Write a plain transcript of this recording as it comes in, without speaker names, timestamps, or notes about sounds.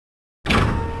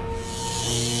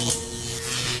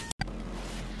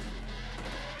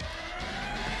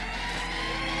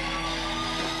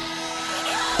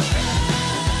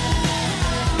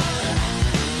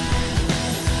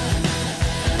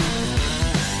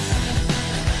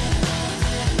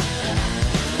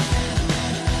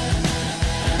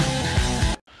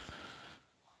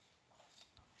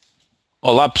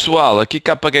Olá pessoal, aqui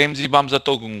Capa Games e vamos a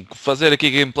fazer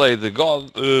aqui gameplay de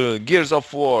Gears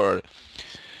of War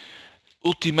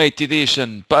Ultimate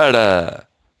Edition para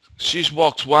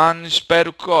Xbox One.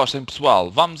 Espero que gostem pessoal.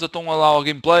 Vamos então lá ao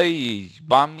gameplay e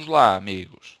vamos lá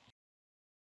amigos.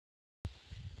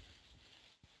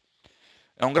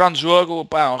 É um grande jogo,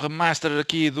 pá, um remaster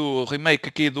aqui do remake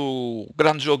aqui do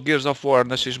grande jogo Gears of War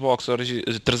na Xbox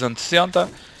 360.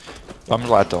 Vamos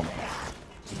lá então.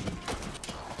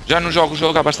 Já não jogo o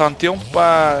jogo há bastante tempo,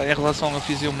 pá, em relação a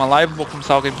fiz uma live, vou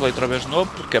começar o gameplay outra vez de novo,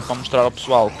 porque é para mostrar ao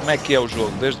pessoal como é que é o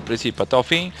jogo, desde o princípio até ao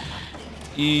fim.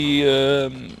 E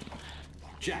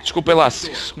desculpem lá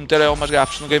se cometerem umas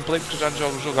gafes no gameplay, porque já não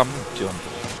jogo o jogo há muito tempo.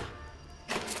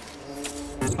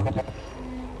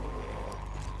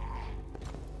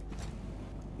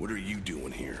 What are you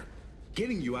doing here?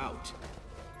 Getting you out.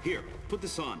 Here, put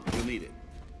this on. You'll need it.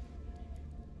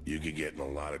 You could get in a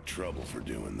lot of trouble for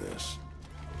doing this.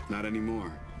 Not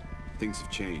anymore. Things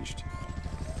have changed.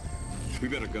 We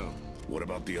better go. What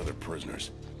about the other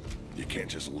prisoners? You can't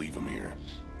just leave them here.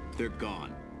 They're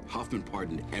gone. Hoffman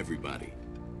pardoned everybody.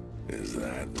 Is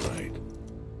that right?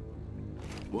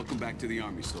 Welcome back to the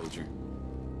army, soldier.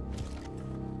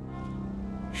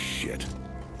 Shit.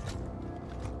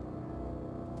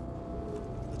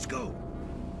 Let's go.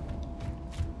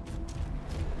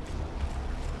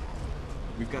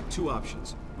 We've got two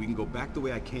options. We can go back the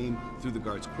way I came, through the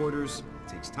guards' quarters.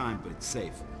 It takes time, but it's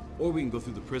safe. Or we can go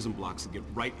through the prison blocks and get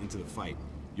right into the fight.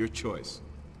 Your choice.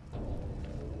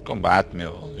 Combate,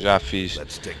 meu. Já fiz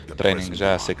training,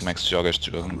 já sei como é que se joga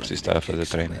este jogo, não preciso estar a fazer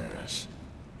training.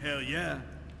 Hell yeah.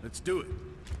 Let's do it.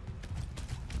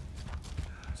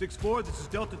 6-4, this is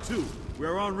Delta 2. We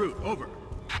are en route. Over.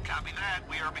 Copy that.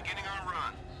 We are beginning our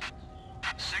run.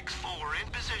 6-4 in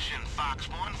position. Fox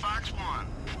 1, Fox 1.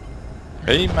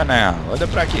 Ei, mané, olha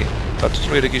para aqui. Está a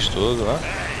destruir aqui isto tudo, ó.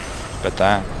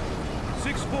 Espetar.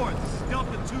 6-4, this is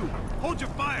Delta 2. Hold your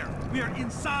fire. We are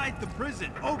inside the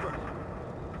prison. Over.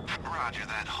 Roger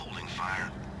that, holding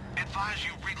fire. Advise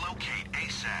you relocate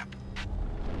ASAP.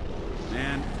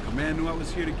 Man, if command knew I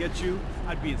was here to get you,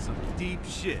 I'd be in some deep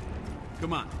shit.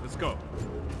 Come on, let's go.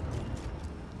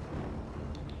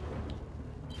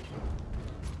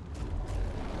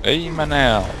 Ei,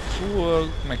 Manel, fogo,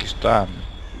 como é que isto está?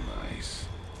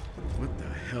 What the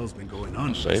hell's been going on?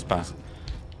 Não sei, pá.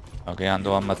 Alguém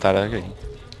andou a matar alguém.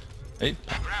 Ei,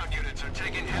 pá.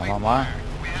 Vamos lá.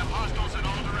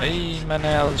 Ei,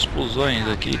 Manel, explosões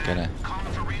aqui, cara. Ah,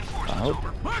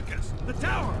 Marcus, the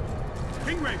tower.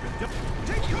 King Raven,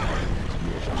 take cover.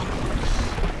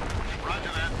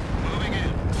 Roger that. Moving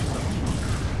in.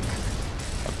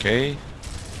 ok.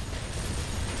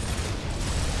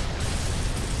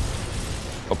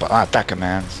 Opa, ataca,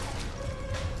 man.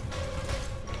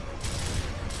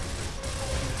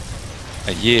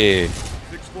 Aie.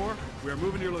 6-4, we are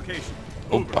moving to your location.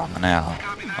 Opa, Manel.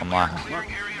 Vamos lá.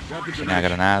 Tinha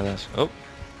granadas. Oh.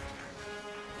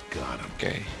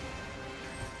 Ok.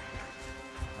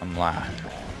 Vamos lá.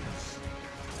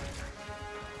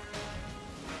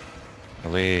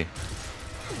 Ali.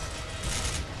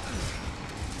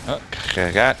 Oh,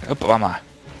 carregar. Opa, vamos lá.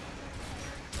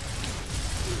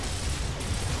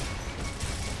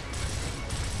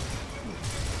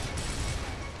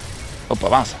 Opa,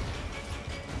 avança.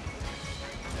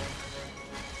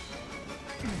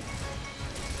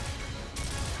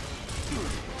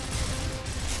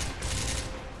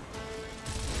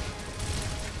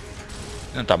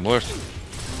 Não está morto?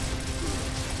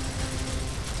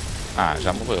 Ah,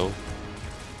 já morreu.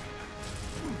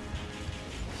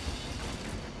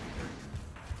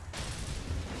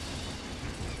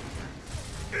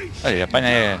 Aí,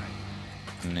 apanha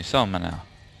a munição, Manel.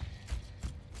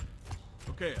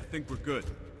 Okay, I think we're good.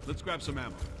 Let's grab some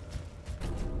ammo.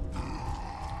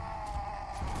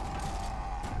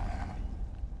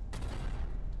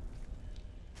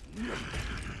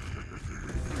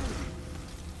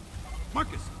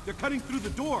 Marcus, they're cutting through the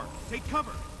door. Take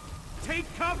cover. Take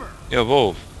cover. Eu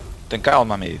vou. Tem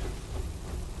calma, amigo.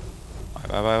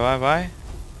 Vai, vai, vai, vai.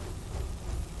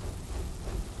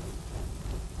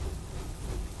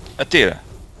 Atira.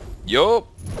 Yo.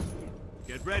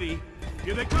 Get ready.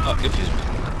 Here they Oh, come. eu fiz.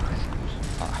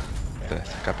 Ah,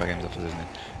 Capa Games a fazer isso.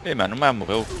 Ei, mano, o meu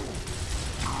morreu.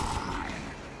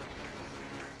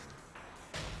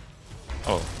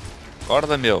 Oh,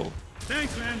 acorda, meu.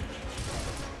 Thanks, man.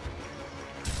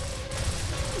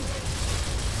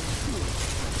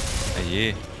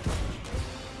 Aí.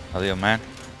 Ali o man.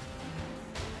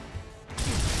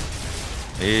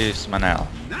 Isso, Manel.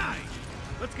 Nice.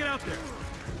 Let's get out there.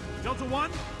 Delta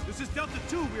 1, this is Delta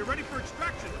 2. We are ready for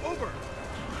extraction. Over.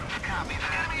 Copy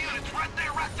that. Enemy units right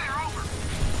there, over.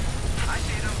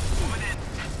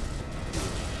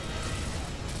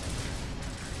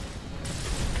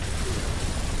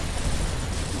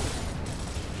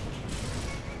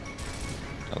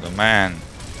 Todo man.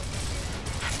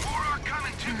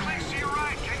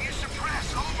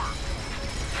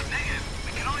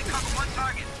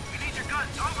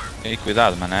 E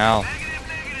cuidado, Manel.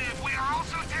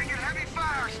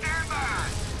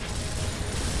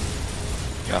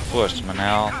 Já foste,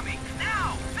 Manel.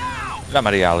 Olha a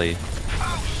Maria ali.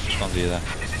 Escondida.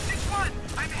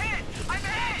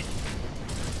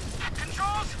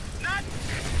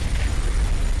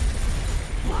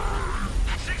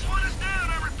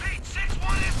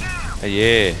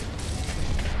 Aie.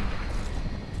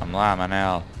 Vamos lá,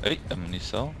 Manel. Ei, a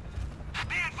munição.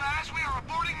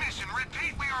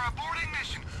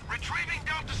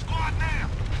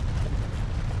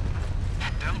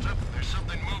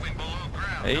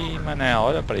 Ei, Manel,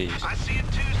 olha para isso.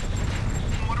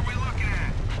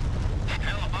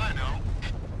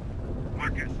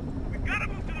 Marcus, we've got to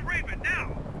move to the Raven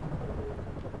now.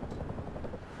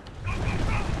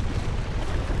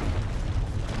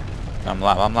 Vamos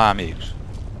lá, amigos.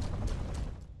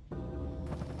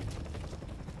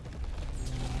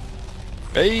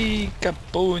 Ei,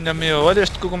 capunha, meu. Olha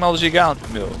este cogumelo gigante,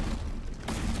 meu.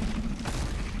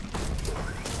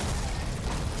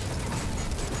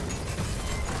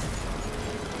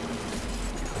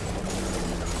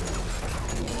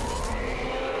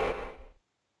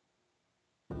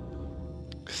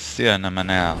 Que cena,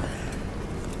 Manel.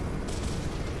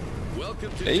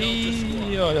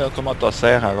 Ei, olha com a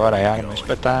motosserra agora, é arma,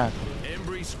 espetáculo.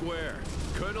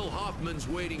 Colonel Hoffman's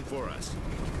waiting for us.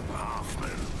 Hoffman.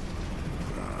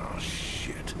 Oh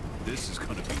shit. This is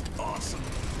gonna be awesome.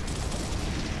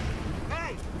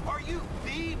 Hey, are you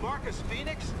the Marcus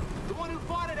Fenix? The one who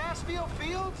fought at Asfield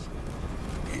Fields?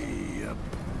 Yep.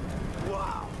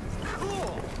 Wow,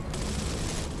 cool.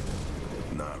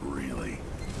 Not really.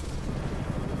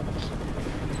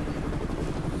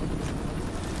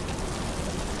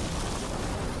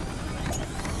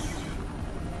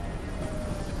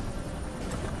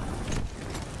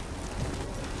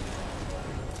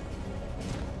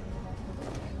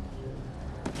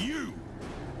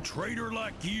 Traitor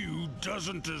like you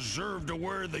doesn't deserve to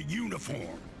wear the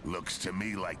uniform. Looks to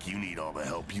me like you need all the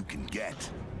help you can get.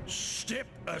 Step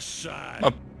aside.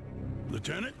 Oh.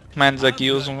 Lieutenant? Menos aqui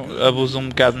abusam um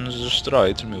bocado nos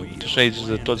esteroides, meu. Cheios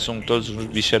de todos, são todos os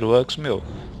bicharuacos, meu.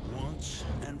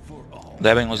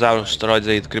 Devem usar os esteroides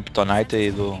aí de Kryptonite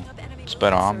e do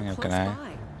Super-Homem, ok, né?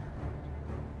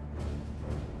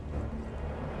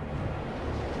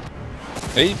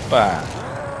 Epa!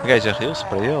 O gajo já riu-se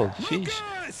para ele, fixe.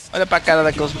 Olha para a cara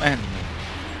daqueles mano.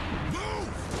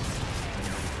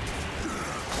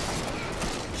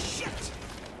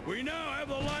 We now have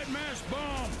the light mass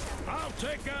bomb. I'll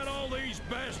take out all these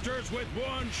bastards with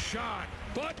one shot.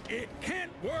 But it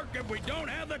can't work if we don't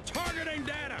have the targeting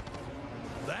data.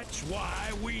 That's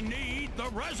why we need the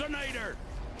resonator.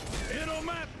 It'll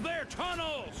map their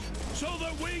tunnels so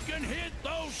that we can hit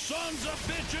those sons of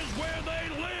bitches where they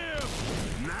live.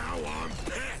 Now I'm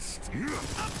pissed.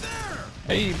 Up there.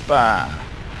 Epa!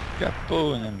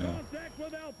 Capunha, meu.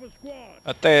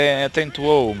 Até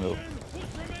entoou, meu.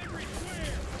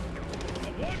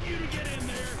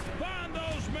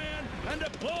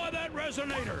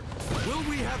 Will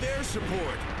we have air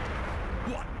support?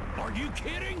 What? Are you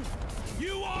kidding?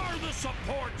 You are the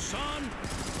support, son.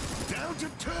 Down to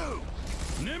 2.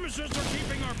 Nemesis are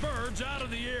keeping our birds out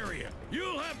of the area.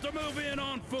 You'll have to move in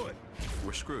on foot.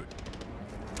 We're screwed.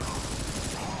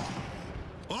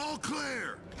 All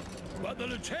clear. But the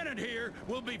lieutenant here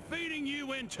will be feeding you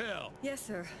intel. Yes,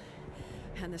 sir.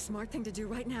 And the smart thing to do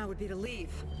right now would be to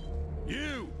leave.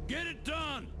 You, get it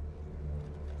done.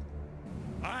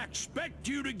 I expect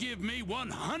you to give me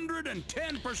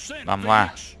 110%. Vamos lá.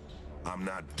 Phoenix. I'm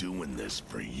not doing this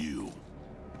for you.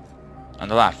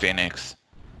 Anda lá, Fenix.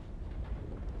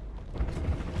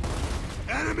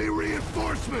 Enemy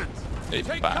reinforcements.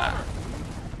 Epa!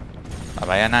 Lá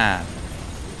vai a nada.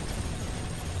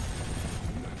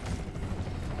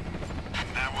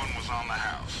 That one was on the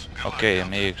house. Ok,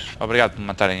 amigos. Obrigado por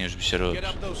matarem os bicharucos. Get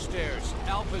up those stairs.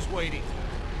 Alpha's waiting.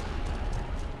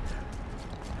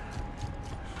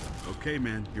 Okay,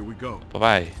 man, here we go.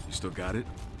 Vai. You still got it?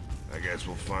 I guess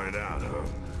we'll find out, huh?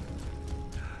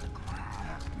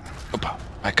 Opa,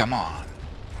 vai, come on.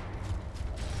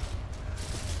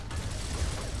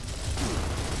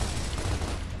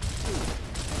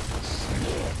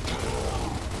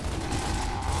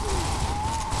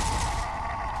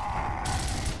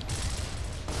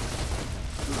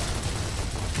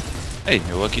 Ei,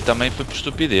 meu, aqui também foi por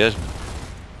estupidez, meu.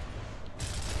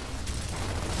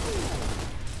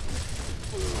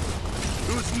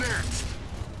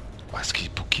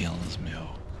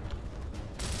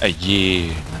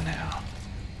 Aí, Manel.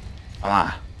 Vamos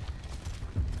lá.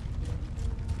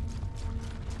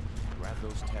 Grab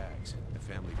those tags. The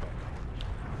family back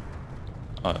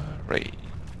home. Alright.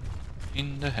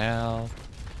 In the hell.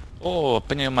 Oh,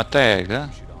 apanhei uma tag.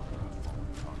 Hein? Should honor our fallen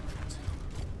comrades.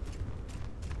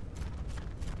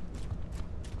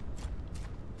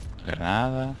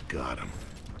 Granada. Got him.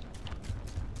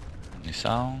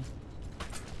 Munição.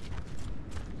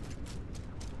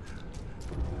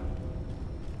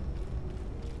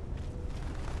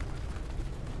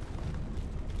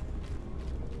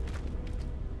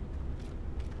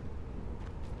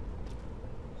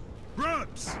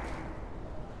 Grubs!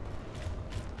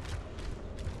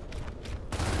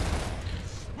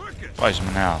 Marcus! Pois,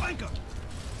 Manel. Flank 'em!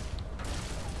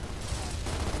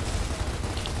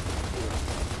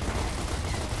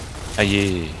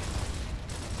 Aí.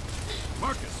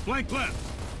 Marcus, flank left!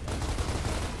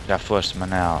 Já foste,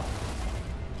 Manel.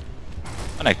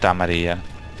 Onde é que está a Maria?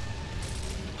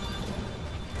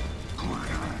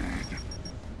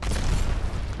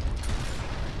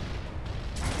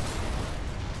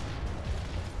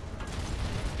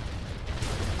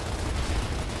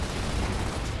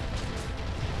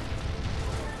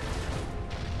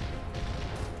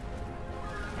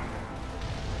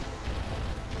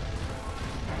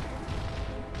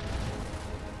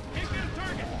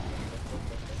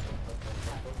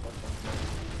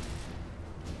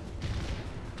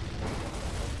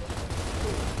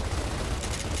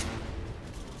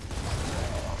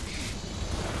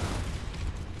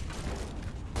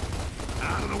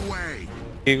 Out of the way.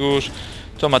 Amigos.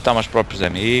 Estou a matar meus próprios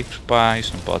amigos. Pá,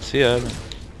 isso não pode ser.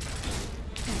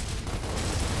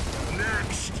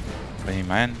 Next. Bem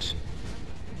menos.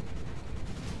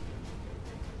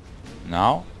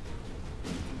 Não?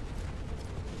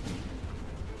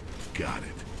 Got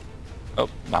it. Oh,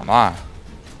 vamos lá.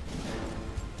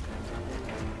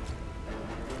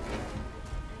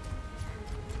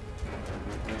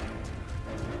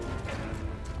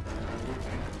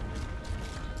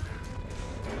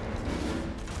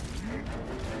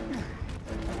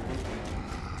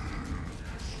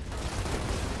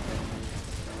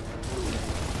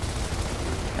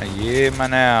 Aí,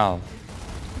 Manel.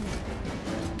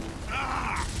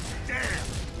 Ah, damn.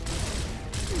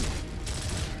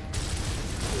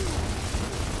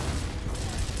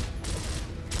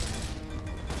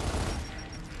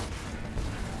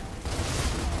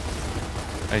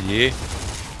 Aí.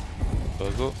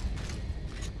 Fogo.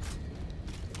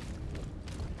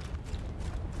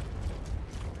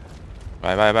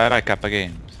 Vai, capa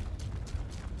games.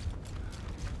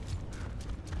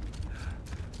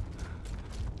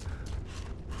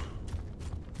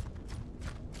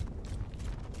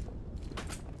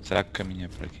 Será que o caminho é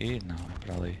por aqui? Não, é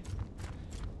para ali.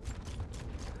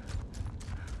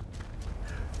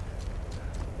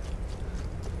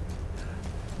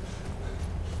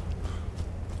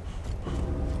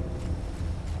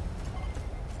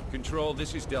 Control,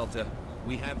 this is Delta.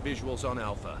 We have visuals on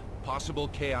Alpha. Possible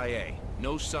KIA.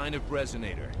 No sign of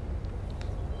resonator.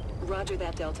 Roger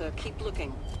that, Delta. Keep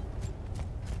looking.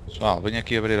 Pessoal, venho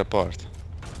aqui abrir a porta.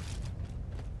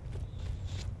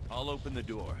 I'll open the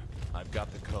door. I've got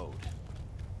the code.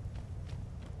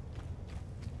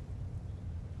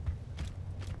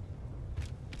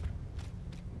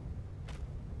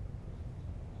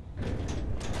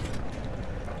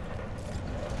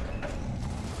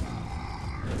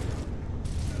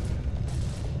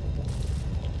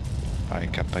 Vai,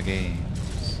 capa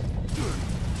games.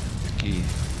 Aqui.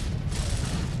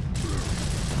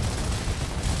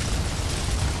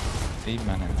 Ih,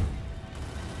 mano.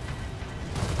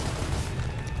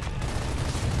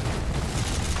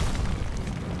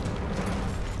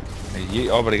 E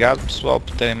obrigado, pessoal,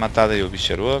 por terem matado aí o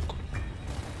bicharoco.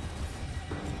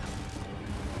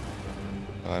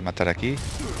 Vai matar aqui.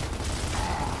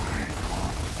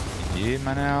 E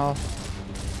Manel.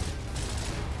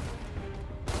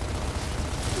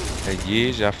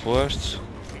 Aí, já foste.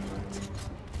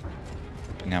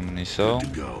 Apanhar munição.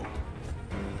 Good to go.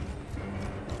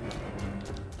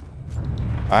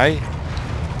 Vai.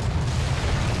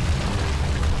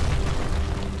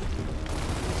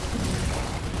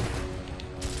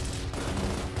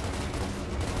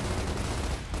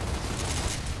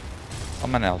 Oh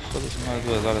Manel, foda-se mais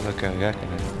 2 horas a carregar, cara.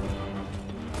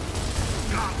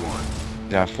 Got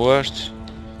one. Já foste.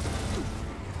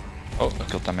 Oh,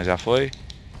 aquele também já foi.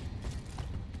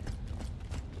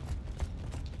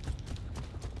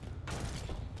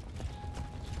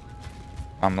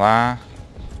 Vamos lá.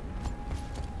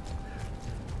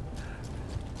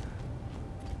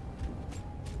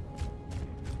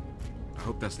 I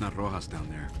hope that's not Rojas down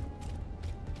there.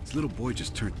 His little boy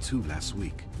just turned 2 last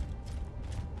week.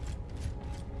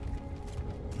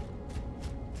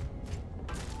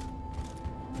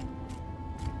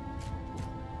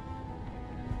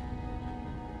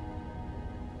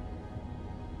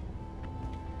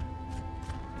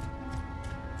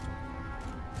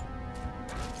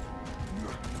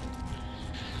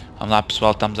 Vamos lá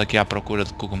pessoal, estamos aqui à procura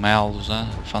de cogumelos, hein?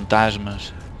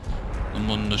 Fantasmas no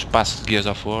mundo, no espaço de Gears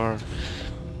of War.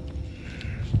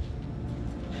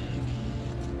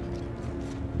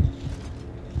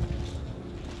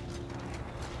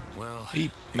 Ih,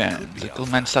 man, aquele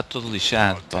man está todo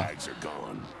lixado, pá.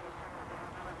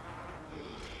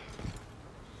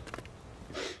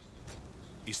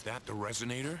 Is that the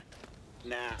resonator?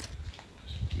 Nah.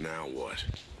 Now what?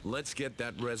 Let's get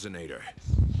that resonator.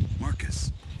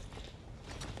 Marcus.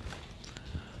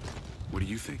 What do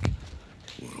you think?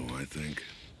 What do I think?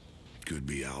 Could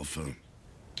be Alpha,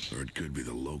 or it could be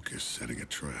the Locust setting a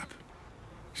trap.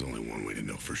 There's only one way to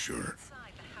know for sure.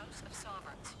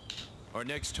 Our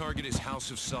next target is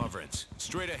House of Sovereigns.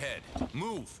 Straight ahead.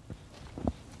 Move!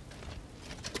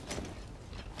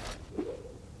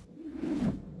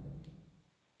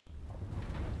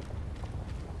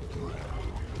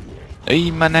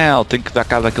 Aí Manel, tem que dar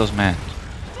cabo daqueles man.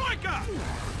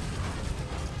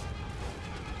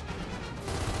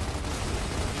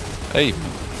 Ei,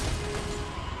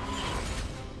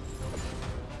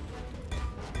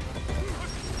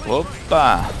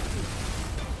 opa!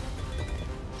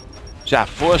 Já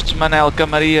foste, Manel, que a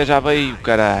Maria já veio,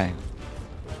 caralho.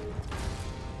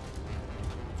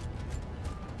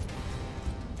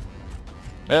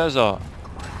 Vês, ó.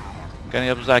 Querem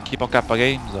abusar aqui para o K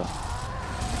Games, ó.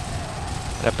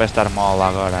 Era para estar mola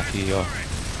agora aqui, ó.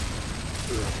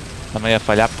 Também a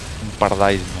falhar por um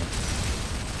pardais, meu.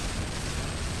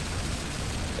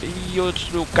 E eu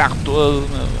destruí o carro todo,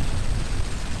 meu.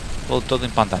 Vou todo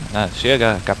empantado. Ah,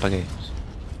 chega, K Games.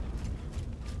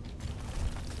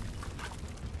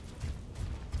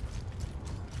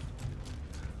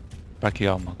 Para aqui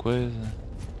há alguma coisa.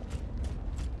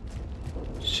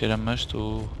 Cheira-me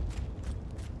tu.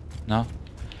 Não?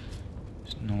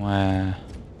 Isto não é.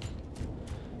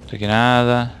 Não tem aqui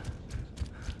nada.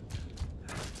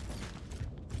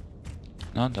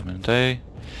 Não, também não tem.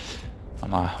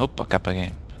 Vamos lá. Opa, K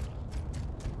Game.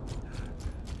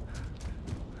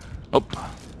 Opa.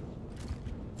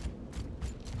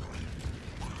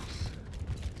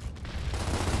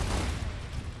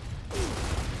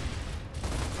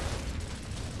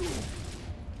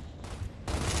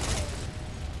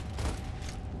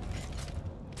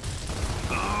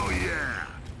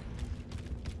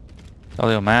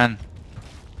 Valeu, man.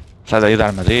 Sai daí da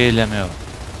armadilha, meu.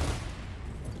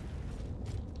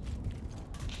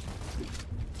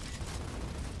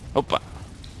 Opa.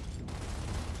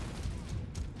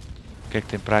 O que é que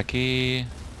tem para aqui?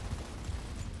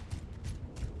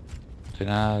 Não tem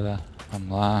nada.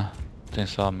 Vamos lá. Tem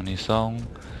só munição.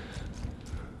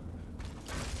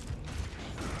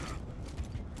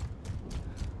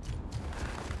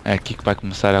 É aqui que vai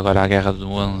começar agora a guerra do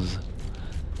 11.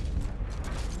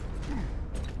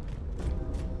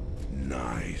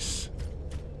 Nice.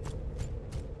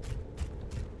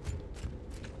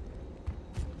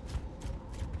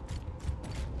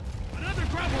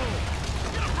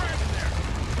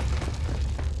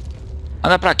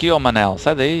 Anda pra aqui, ô Manel.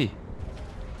 Sai daí.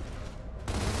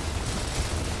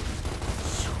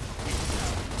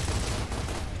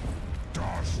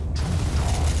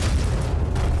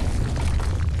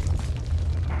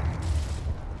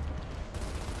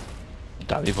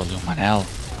 Tá vivo ali o Manel.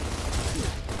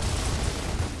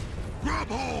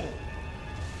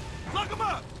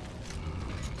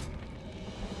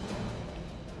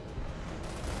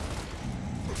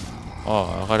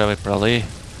 Oh, agora vai para ali.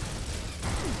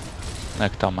 Onde é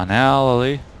que está o Manel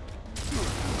ali?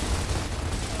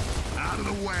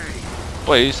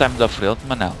 Pô, aí sai-me da frente,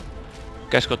 Manel.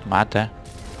 Queres que eu te mate, é?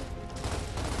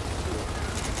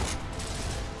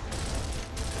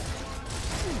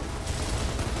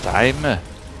 Sai-me.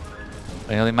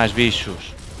 Tem ali mais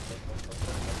bichos.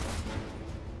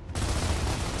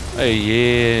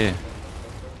 Aí.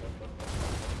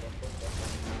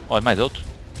 Olha, mais outro.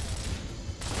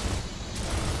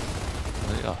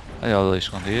 Olha ele ali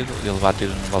escondido, ele vai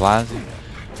tirar no balásio.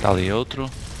 Está ali outro.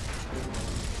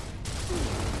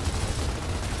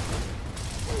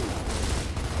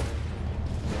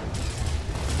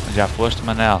 Já foste,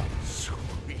 Manel?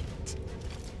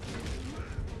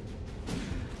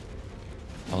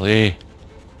 Ali.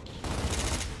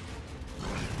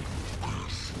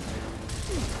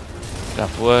 Já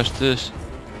fostes.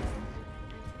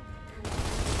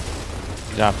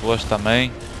 Já foste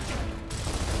também.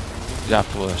 Já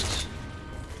foste.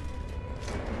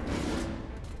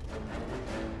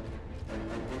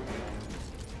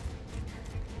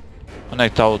 Onde é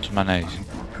que está o outro manéis?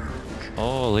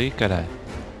 Oh, ali, caralho.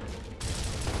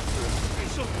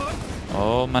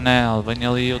 Oh, Manel, vem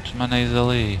ali outros manéis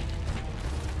ali.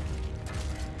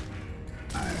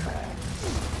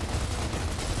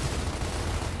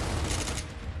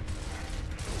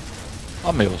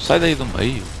 Oh meu, sai daí do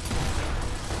meio.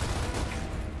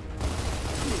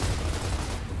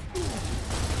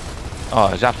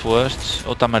 Oh, já foste,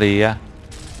 outra Maria.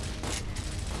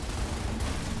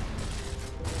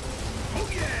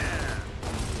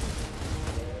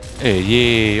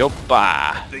 Ei,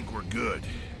 opa! Think we're good.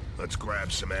 Let's grab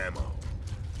some ammo.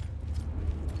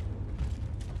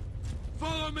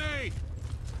 Follow me!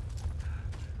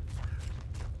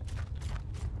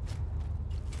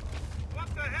 What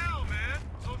the hell, man?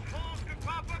 Those holes could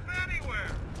pop up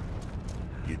anywhere.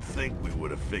 You'd think we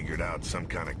would have figured out some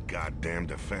kind of goddamn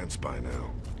defense by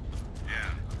now.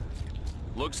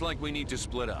 Looks like we need to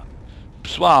split up.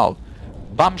 Pessoal,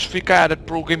 vamos ficar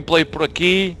pro gameplay por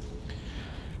aqui.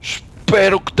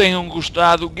 Espero que tenham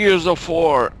gostado. Gears of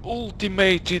War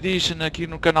Ultimate Edition aqui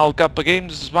no canal K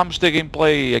Games. Vamos ter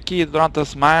gameplay aqui durante a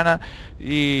semana.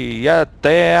 E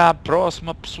até à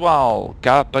próxima, pessoal.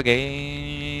 K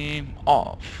Game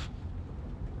Off.